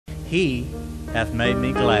He hath made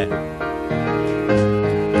me glad.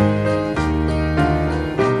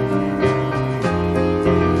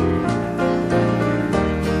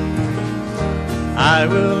 I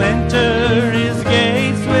will enter his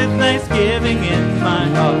gates with thanksgiving in my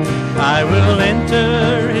heart. I will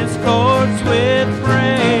enter his courts with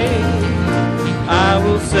praise. I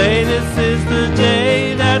will say, this is the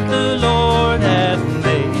day that the Lord hath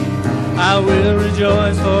made. I will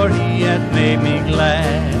rejoice, for he hath made me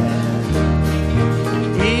glad.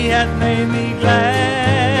 He hath made me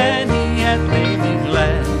glad. He hath made me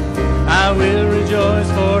glad. I will rejoice,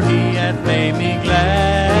 for he hath made me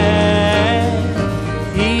glad.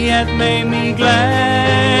 He hath made me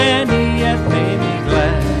glad. He hath made me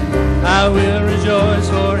glad. I will rejoice,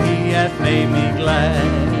 for he hath made me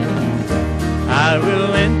glad. I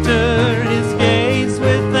will enter his gates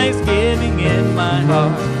with thanksgiving in my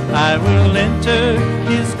heart. I will enter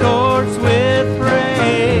his courts with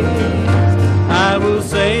praise. I will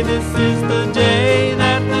say, this is the day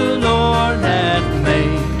that the Lord hath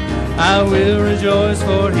made. I will rejoice,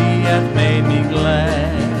 for he hath made me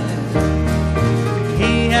glad.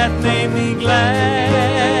 He hath made me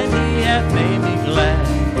glad. He hath made me glad.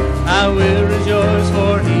 I will rejoice,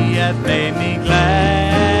 for he hath made me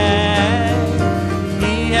glad.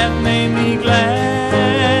 He hath made me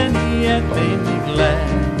glad. He hath made me glad.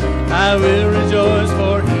 I will rejoice,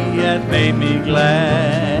 for he hath made me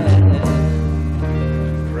glad.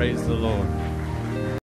 Praise the Lord.